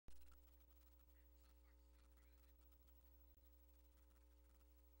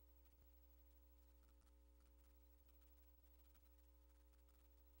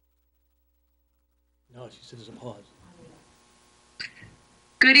No, she said there's a pause.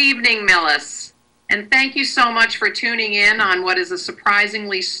 Good evening, Millis, and thank you so much for tuning in on what is a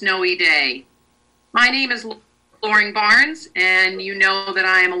surprisingly snowy day. My name is Loring Barnes, and you know that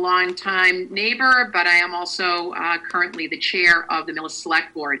I am a longtime neighbor, but I am also currently the chair of the Millis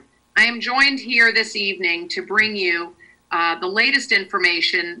Select Board. I am joined here this evening to bring you the latest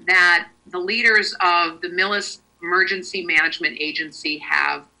information that the leaders of the Millis Emergency Management Agency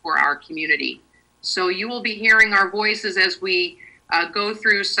have for our community. So you will be hearing our voices as we go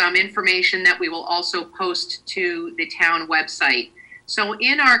through some information that we will also post to the town website. So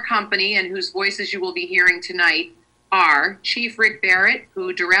in our company, and whose voices you will be hearing tonight, are Chief Rick Barrett,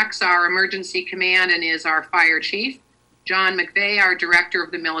 who directs our emergency command and is our fire chief, John McVeigh, our director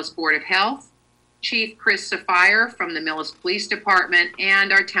of the Millis Board of Health, Chief Chris Sapphire from the Millis Police Department,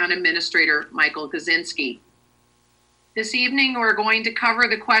 and our town administrator, Michael Gazinski. This evening, we're going to cover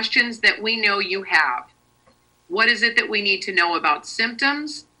the questions that we know you have. What is it that we need to know about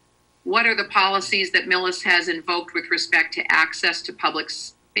symptoms? What are the policies that Millis has invoked with respect to access to public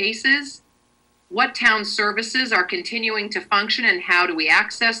spaces? What town services are continuing to function and how do we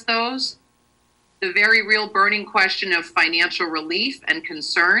access those? The very real burning question of financial relief and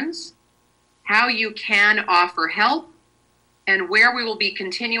concerns, how you can offer help, and where we will be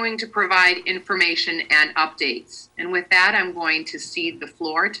continuing to provide information and updates. And with that, I'm going to cede the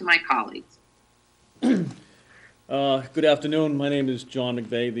floor to my colleagues. Good afternoon. My name is John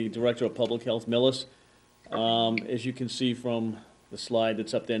McVeigh, the Director of Public Health, Millis. As you can see from the slide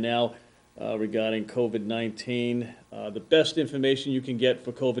that's up there now regarding COVID-19, the best information you can get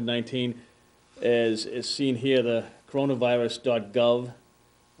for COVID-19 is seen here, the coronavirus.gov.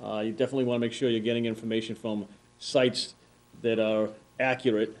 You definitely want to make sure you're getting information from sites that are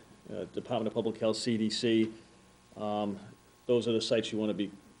accurate, Department of Public Health, CDC. Those are the sites you want to be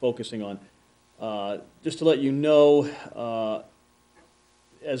focusing on. Just to let you know,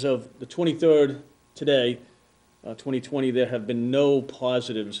 as of the 23rd today, 2020, there have been no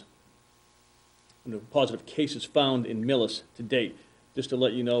positive cases found in Millis to date. Just to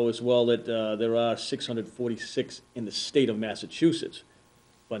let you know as well that there are 646 in the state of Massachusetts,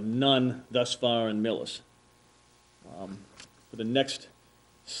 but none thus far in Millis. For the next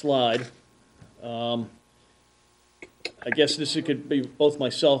slide, I guess this could be both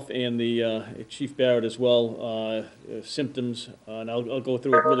myself and the Chief Barrett as well, symptoms, and I'll go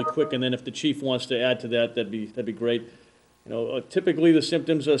through it really quick, and then if the chief wants to add to that, that'd be great. You know, typically the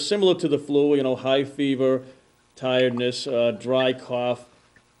symptoms are similar to the flu, you know, high fever, tiredness, dry cough,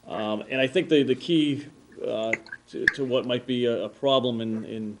 and I think the key to what might be a problem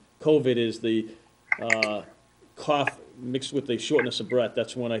in COVID is the cough mixed with the shortness of breath.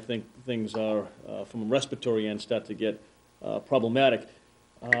 That's when I think things are, from a respiratory end, start to get problematic.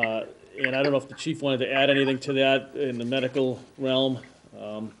 And I don't know if the chief wanted to add anything to that in the medical realm.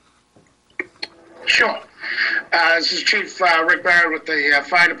 Sure. This is Chief Rick Barrett with the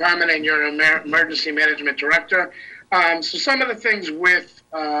Fire Department and your Emergency Management Director. So some of the things with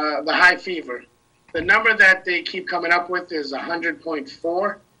the high fever, the number that they keep coming up with is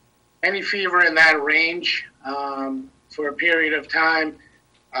 100.4. Any fever in that range for a period of time,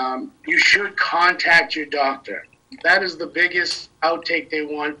 you should contact your doctor. That is the biggest outtake they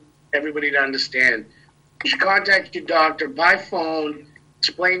want everybody to understand. You should contact your doctor by phone,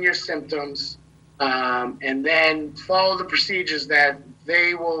 explain your symptoms, and then follow the procedures that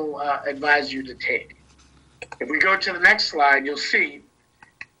they will advise you to take. If we go to the next slide, you'll see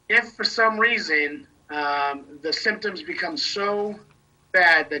if for some reason the symptoms become so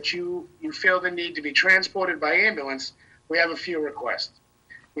bad that you feel the need to be transported by ambulance, we have a few requests.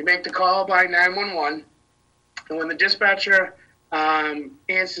 You make the call by 911, and when the dispatcher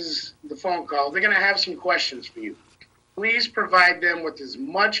answers the phone call, they're going to have some questions for you. Please provide them with as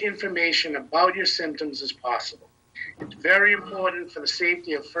much information about your symptoms as possible. It's very important for the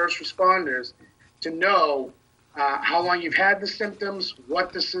safety of first responders to know how long you've had the symptoms,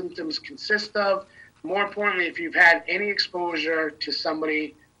 what the symptoms consist of. More importantly, if you've had any exposure to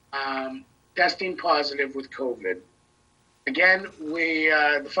somebody testing positive with COVID. Again,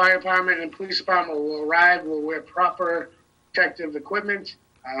 the fire department and police department will arrive, will wear proper protective equipment,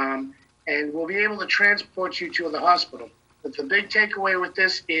 and we'll be able to transport you to the hospital. But the big takeaway with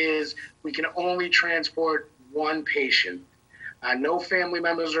this is we can only transport one patient. No family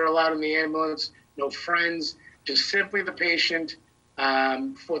members are allowed in the ambulance, no friends, just simply the patient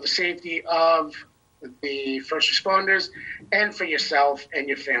for the safety of the first responders and for yourself and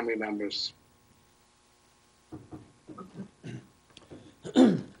your family members.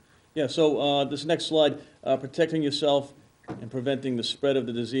 Yeah, so this next slide, protecting yourself and preventing the spread of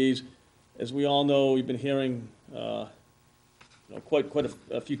the disease. As we all know, we've been hearing quite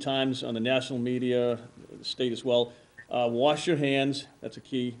a few times on the national media, the state as well. Wash your hands. That's a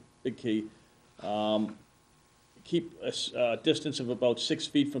key, big key. Keep a distance of about 6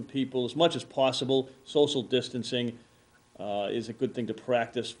 feet from people as much as possible. Social distancing is a good thing to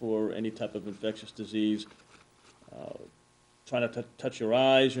practice for any type of infectious disease. Try not to touch your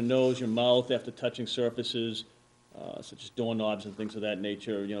eyes, your nose, your mouth after touching surfaces, such as doorknobs and things of that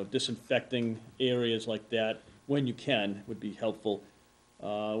nature. Disinfecting areas like that when you can would be helpful.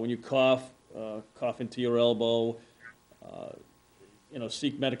 When you cough into your elbow.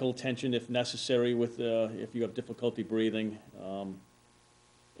 Seek medical attention if necessary if you have difficulty breathing.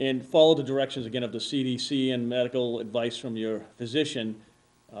 And follow the directions, again, of the CDC and medical advice from your physician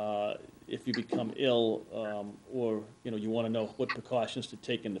if you become ill or, you want to know what precautions to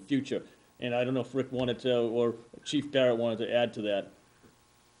take in the future. And I don't know if Rick wanted to, or Chief Barrett wanted to add to that.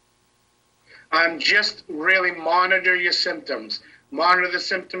 Just really monitor your symptoms. Monitor the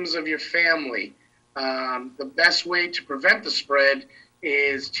symptoms of your family. The best way to prevent the spread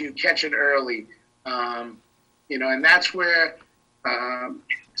is to catch it early. And that's where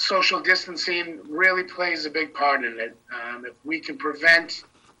social distancing really plays a big part in it. If we can prevent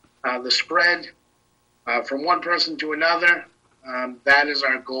the spread from one person to another, that is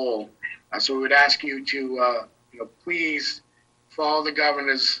our goal. So we would ask you to, please follow the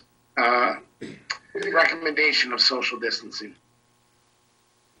governor's recommendation of social distancing.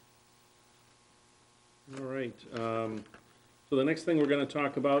 All right. So the next thing we're going to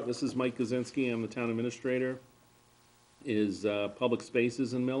talk about, this is Mike Kaczynski, I'm the town administrator, is public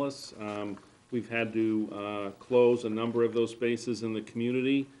spaces in Millis. We've had to close a number of those spaces in the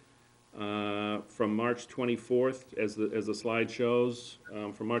community from March 24th, as the slide shows,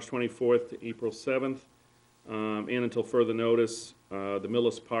 from March 24th to April 7th, and until further notice, the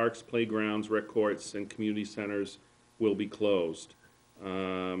Millis parks, playgrounds, rec courts, and community centers will be closed.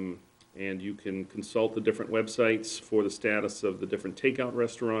 And you can consult the different websites for the status of the different takeout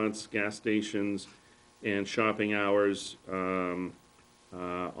restaurants, gas stations, and shopping hours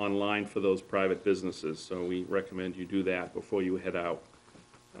online for those private businesses. So we recommend you do that before you head out.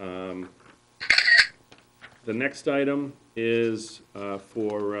 The next item is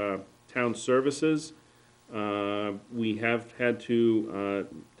for town services. We have had to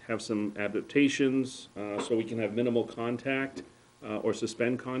have some adaptations so we can have minimal contact or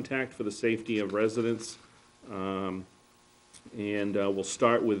suspend contact for the safety of residents. And we'll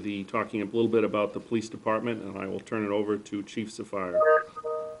start with talking a little bit about the police department, and I will turn it over to Chief Safire.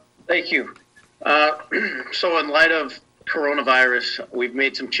 Thank you. So in light of coronavirus, we've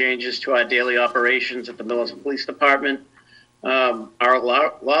made some changes to our daily operations at the Millis Police Department. Our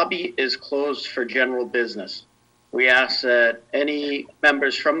lobby is closed for general business. We ask that any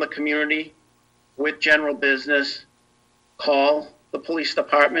members from the community with general business call the police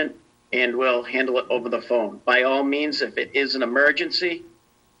department and we'll handle it over the phone. By all means, if it is an emergency,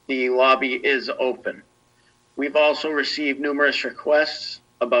 the lobby is open. We've also received numerous requests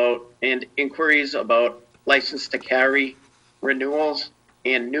and inquiries about license to carry renewals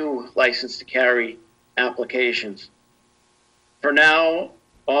and new license to carry applications. For now,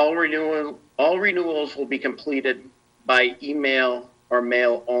 all renewals will be completed by email or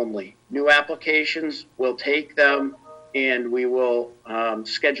mail only. New applications, we'll take them and we will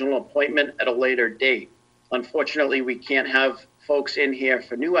schedule an appointment at a later date. Unfortunately, we can't have folks in here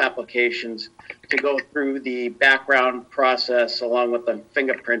for new applications to go through the background process along with the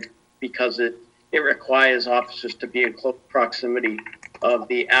fingerprint because it requires officers to be in close proximity of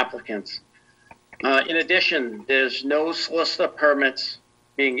the applicants. In addition, there's no solicitor permits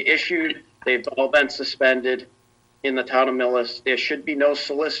being issued. They've all been suspended in the town of Millis. There should be no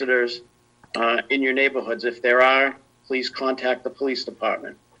solicitors in your neighborhoods. If there are, please contact the police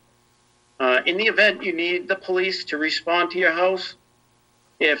department. In the event you need the police to respond to your house,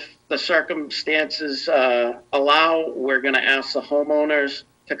 if the circumstances allow, we're going to ask the homeowners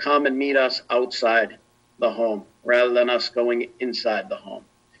to come and meet us outside the home rather than us going inside the home.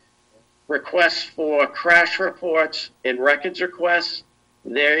 Requests for crash reports and records requests,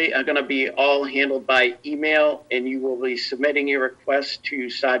 they are going to be all handled by email, and you will be submitting your request to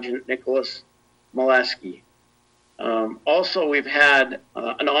Sergeant Nicholas Molesky. Also, we've had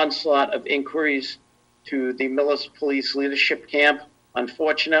an onslaught of inquiries to the Millis Police Leadership Camp.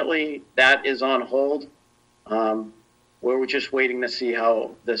 Unfortunately, that is on hold. We're just waiting to see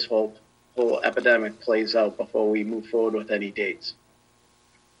how this whole epidemic plays out before we move forward with any dates.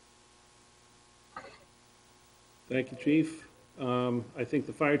 Thank you, Chief. I think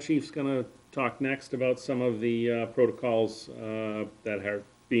the fire chief's going to talk next about some of the protocols that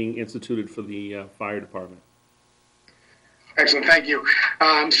being instituted for the fire department. Excellent, thank you.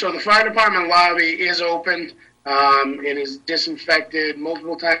 So the fire department lobby is open. It is disinfected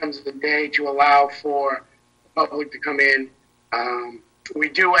multiple times a day to allow for the public to come in. We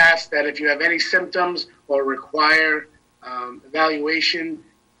do ask that if you have any symptoms or require evaluation,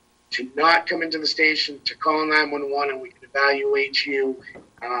 to not come into the station, to call 911, and we can evaluate you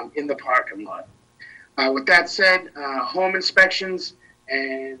in the parking lot. With that said, home inspections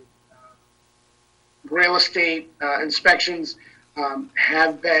and real estate inspections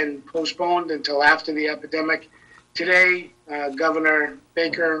have been postponed until after the epidemic. Today, Governor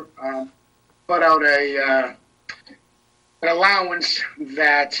Baker put out an allowance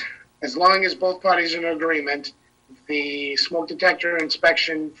that as long as both parties are in agreement, the smoke detector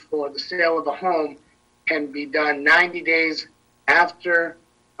inspection for the sale of a home can be done 90 days after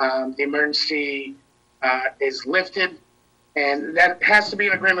the emergency is lifted, and that has to be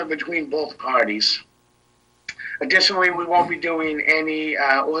an agreement between both parties. Additionally, we won't be doing any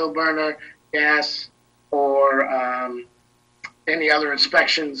oil burner, gas, or any other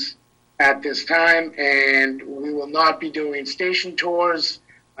inspections at this time, and we will not be doing station tours,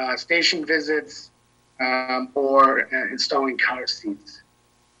 station visits, or installing car seats.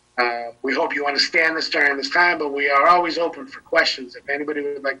 We hope you understand this during this time, but we are always open for questions. If anybody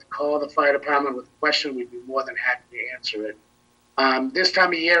would like to call the fire department with a question, we'd be more than happy to answer it. This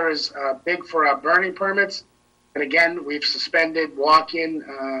time of year is big for our burning permits. And again, we've suspended walk-in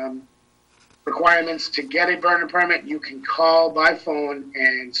requirements. To get a burner permit, you can call by phone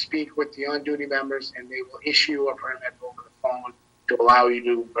and speak with the on-duty members, and they will issue a permit over the phone to allow you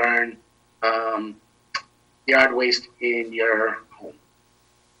to burn yard waste in your home.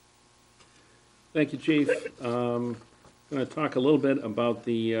 Thank you, Chief. I'm going to talk a little bit about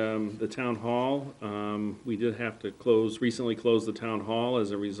the town hall. We did have to recently close the town hall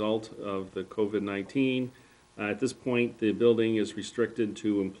as a result of the COVID-19. At this point, the building is restricted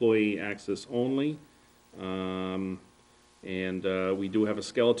to employee access only. We do have a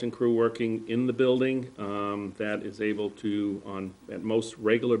skeleton crew working in the building that is able to, at most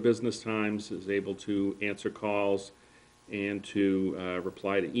regular business times, is able to answer calls and to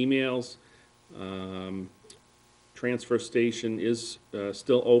reply to emails. Transfer station is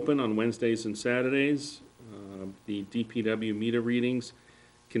still open on Wednesdays and Saturdays. The DPW meter readings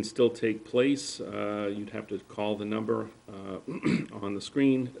can still take place. You'd have to call the number on the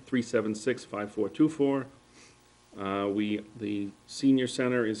screen, 376-5424. The senior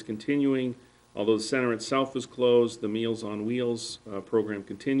center is continuing. Although the center itself is closed, the Meals on Wheels program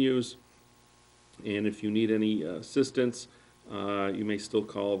continues. And if you need any assistance, you may still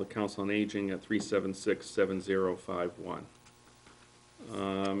call the Council on Aging at 376-7051.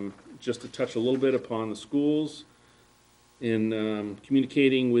 Just to touch a little bit upon the schools, in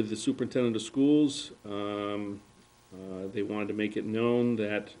communicating with the superintendent of schools, they wanted to make it known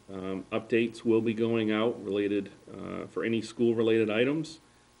that updates will be going out related for any school-related items.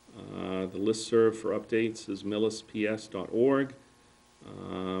 The listserv for updates is millisps.org,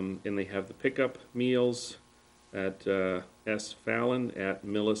 and they have the pickup meals at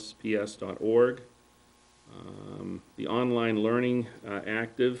sfallon@millisps.org. The online learning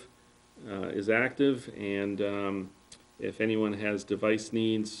is active, and if anyone has device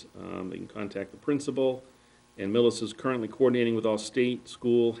needs, they can contact the principal. And Millis is currently coordinating with all state,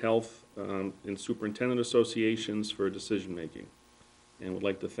 school, health, and superintendent associations for decision making. And would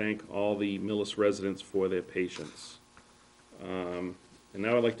like to thank all the Millis residents for their patience. And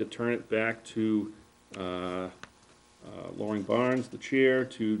now I'd like to turn it back to Loring Barnes, the chair,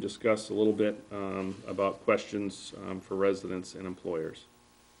 to discuss a little bit about questions for residents and employers.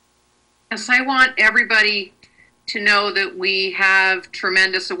 Yes, I want everybody to know that we have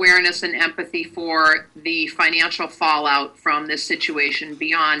tremendous awareness and empathy for the financial fallout from this situation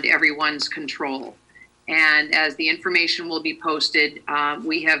beyond everyone's control. And as the information will be posted,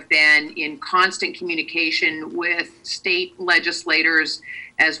 we have been in constant communication with state legislators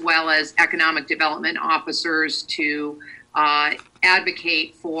as well as economic development officers to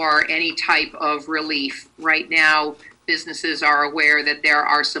advocate for any type of relief. Right now, businesses are aware that there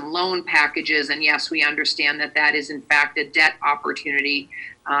are some loan packages, and yes, we understand that that is in fact a debt opportunity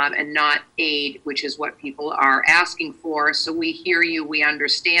and not aid, which is what people are asking for. So we hear you, we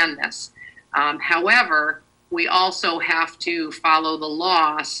understand this. However, we also have to follow the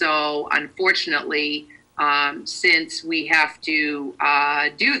law. So unfortunately, since we have to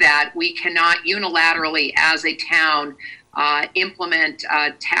do that, we cannot unilaterally as a town implement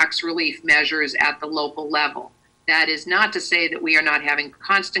tax relief measures at the local level. That is not to say that we are not having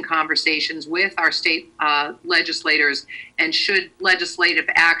constant conversations with our state legislators, and should legislative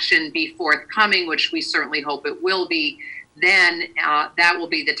action be forthcoming, which we certainly hope it will be, then that will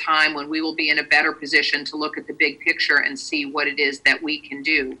be the time when we will be in a better position to look at the big picture and see what it is that we can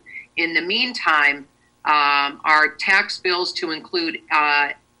do. In the meantime, our tax bills to include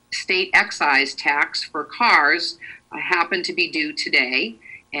state excise tax for cars happen to be due today,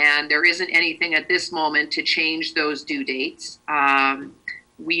 and there isn't anything at this moment to change those due dates.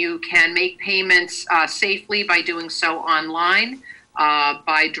 You can make payments safely by doing so online,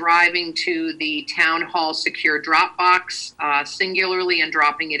 by driving to the town hall secure drop box singularly and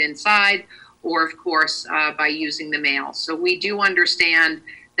dropping it inside, or of course by using the mail. So we do understand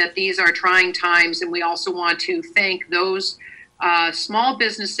that these are trying times, and we also want to thank those small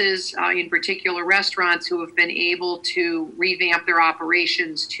businesses, in particular restaurants, who have been able to revamp their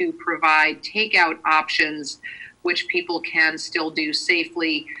operations to provide takeout options, which people can still do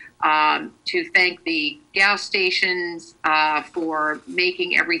safely. To thank the gas stations for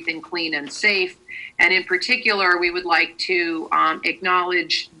making everything clean and safe. And in particular, we would like to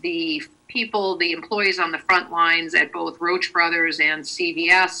acknowledge the people, the employees on the front lines at both Roach Brothers and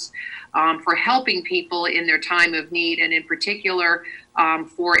CVS for helping people in their time of need, and in particular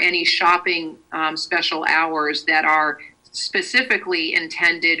for any shopping special hours that are specifically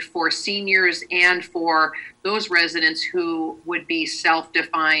intended for seniors and for those residents who would be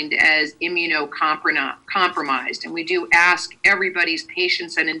self-defined as immunocompromised. And we do ask everybody's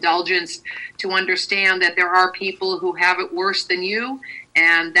patience and indulgence to understand that there are people who have it worse than you,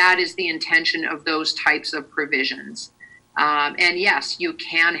 and that is the intention of those types of provisions. And yes, you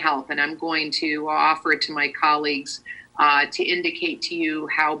can help, and I'm going to offer it to my colleagues to indicate to you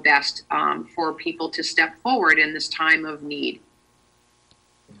how best for people to step forward in this time of need.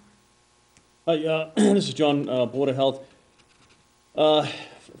 Hi, this is John, Board of Health.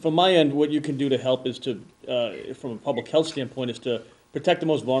 From my end, what you can do to help is to, from a public health standpoint, is to protect the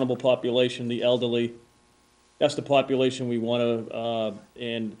most vulnerable population, the elderly. That's the population we want to,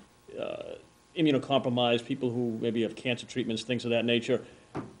 and immunocompromised, people who maybe have cancer treatments, things of that nature.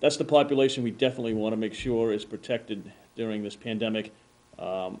 That's the population we definitely want to make sure is protected during this pandemic.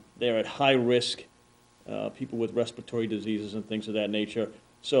 They're at high risk, people with respiratory diseases and things of that nature.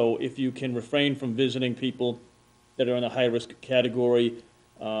 So if you can refrain from visiting people that are in a high risk category,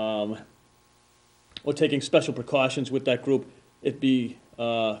 or taking special precautions with that group, it'd be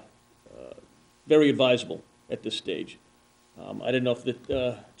very advisable at this stage. I didn't know if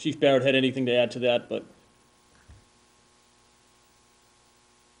the, Chief Barrett had anything to add to that, but.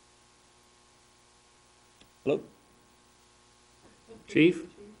 Hello? Chief?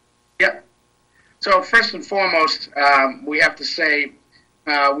 Yep. So first and foremost, we have to say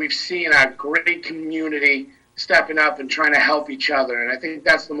we've seen a great community stepping up and trying to help each other, and I think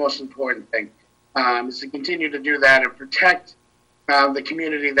that's the most important thing, is to continue to do that and protect the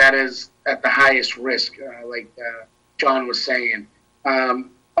community that is at the highest risk, like John was saying.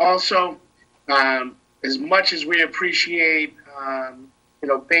 Also, as much as we appreciate,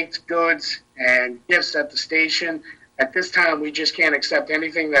 baked goods and gifts at the station, at this time we just can't accept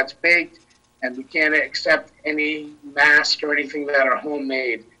anything that's baked, and we can't accept any masks or anything that are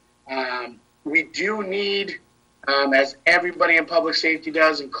homemade. We do need, as everybody in public safety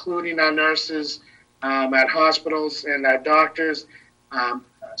does, including our nurses at hospitals and our doctors,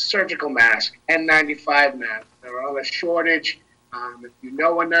 surgical mask, N95 mask. They're on a shortage. If you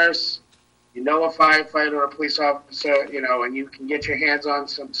know a nurse, you know a firefighter or a police officer, and you can get your hands on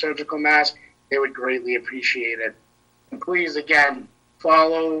some surgical masks, they would greatly appreciate it. And please, again,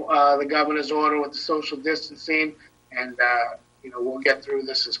 follow the governor's order with the social distancing, and we'll get through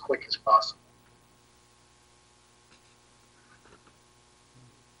this as quick as possible.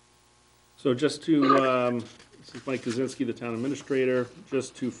 So just to, this is Mike Kaczynski, the town administrator,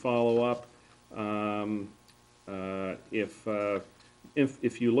 just to follow up,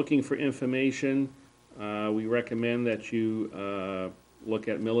 if you're looking for information, we recommend that you look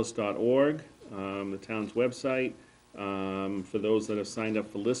at millis.org, the town's website. For those that have signed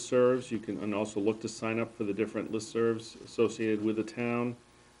up for listservs, you can and also look to sign up for the different listservs associated with the town.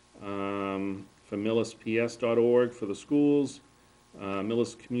 For millisps.org for the schools,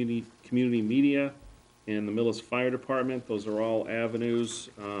 Millis Community Media, and the Millis Fire Department. Those are all avenues,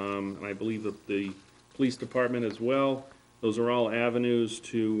 and I believe that the police department as well. Those are all avenues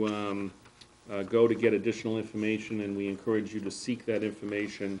to go to get additional information, and we encourage you to seek that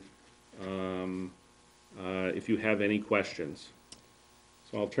information if you have any questions.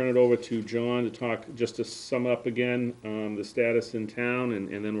 So I'll turn it over to John to talk, just to sum up again, the status in town,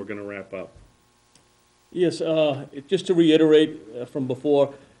 and then we're going to wrap up. Yes, just to reiterate from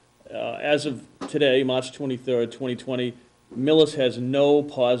before, as of today, March 23rd, 2020, Millis has no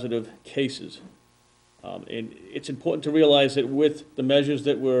positive cases. And it's important to realize that with the measures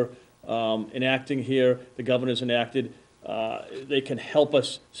that we're enacting here, the governor's enacted, they can help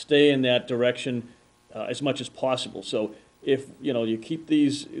us stay in that direction as much as possible. So if, you know, you keep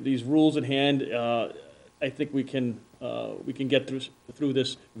these rules in hand, I think we can get through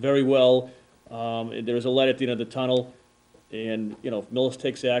this very well. And there is a light at the end of the tunnel, and, you know, if Millis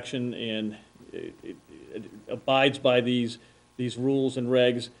takes action and it abides by these rules and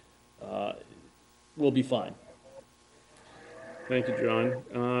regs, we'll be fine. Thank you,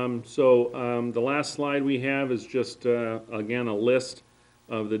 John. So the last slide we have is just, again, a list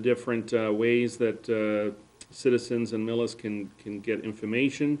of the different ways that citizens in Millis can get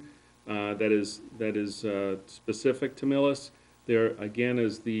information that is specific to Millis. There, again,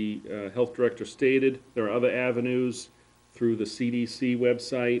 as the health director stated, there are other avenues through the CDC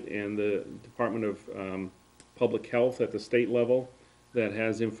website and the Department of Public Health at the state level that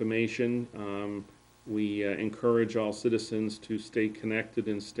has information. We encourage all citizens to stay connected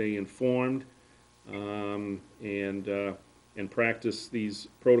and stay informed, and practice these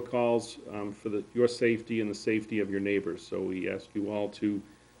protocols for your safety and the safety of your neighbors. So we ask you all to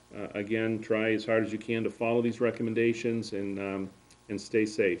again, try as hard as you can to follow these recommendations and stay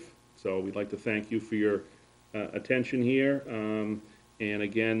safe. So we'd like to thank you for your attention here. And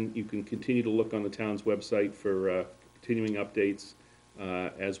again, you can continue to look on the town's website for continuing updates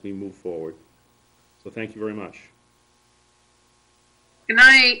as we move forward. So thank you very much. Good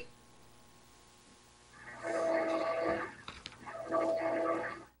night.